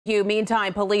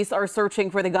Meantime, police are searching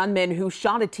for the gunman who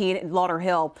shot a teen in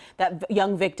Lauderhill. That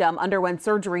young victim underwent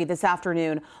surgery this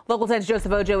afternoon. Local 10's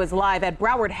Joseph Ojo is live at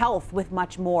Broward Health with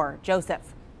much more.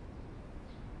 Joseph.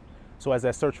 So as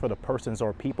that search for the persons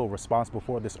or people responsible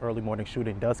for this early morning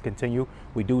shooting does continue,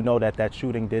 we do know that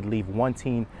shooting did leave one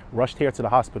teen rushed here to the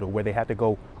hospital where they had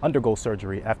to undergo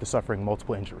surgery after suffering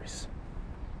multiple injuries.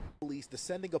 Police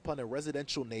descending upon a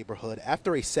residential neighborhood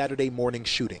after a Saturday morning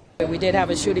shooting. We did have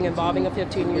a shooting involving a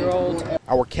 15-year-old.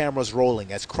 Our cameras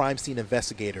rolling as crime scene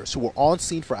investigators who were on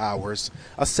scene for hours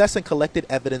assess and collected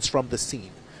evidence from the scene.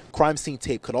 Crime scene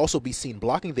tape could also be seen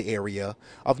blocking the area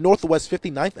of Northwest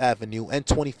 59th Avenue and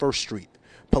 21st Street.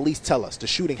 Police tell us the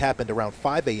shooting happened around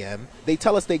 5 a.m. They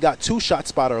tell us they got 2 shot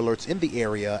spotter alerts in the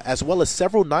area as well as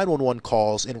several 911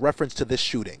 calls in reference to this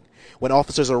shooting. When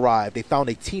officers arrived, they found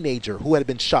a teenager who had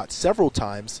been shot several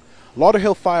times.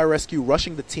 Lauderhill Fire Rescue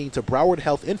rushing the teen to Broward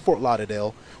Health in Fort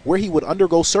Lauderdale, where he would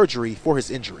undergo surgery for his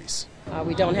injuries.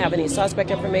 We don't have any suspect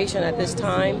information at this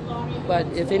time, but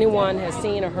if anyone has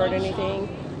seen or heard anything,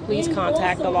 please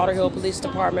contact the Lauderhill Police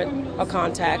Department or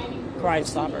contact Crime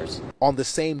Stoppers. On the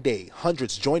same day,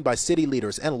 hundreds joined by city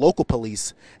leaders and local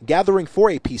police gathering for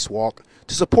a peace walk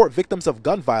to support victims of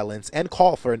gun violence and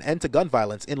call for an end to gun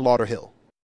violence in Lauderhill.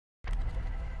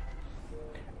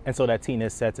 And so that teen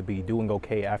is said to be doing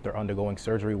okay after undergoing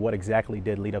surgery. What exactly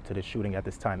did lead up to the shooting at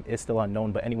this time is still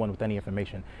unknown, but anyone with any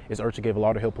information is urged to give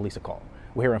Lauderhill Police a call.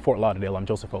 We're here in Fort Lauderdale. I'm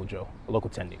Joseph Ojo,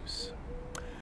 Local 10 News.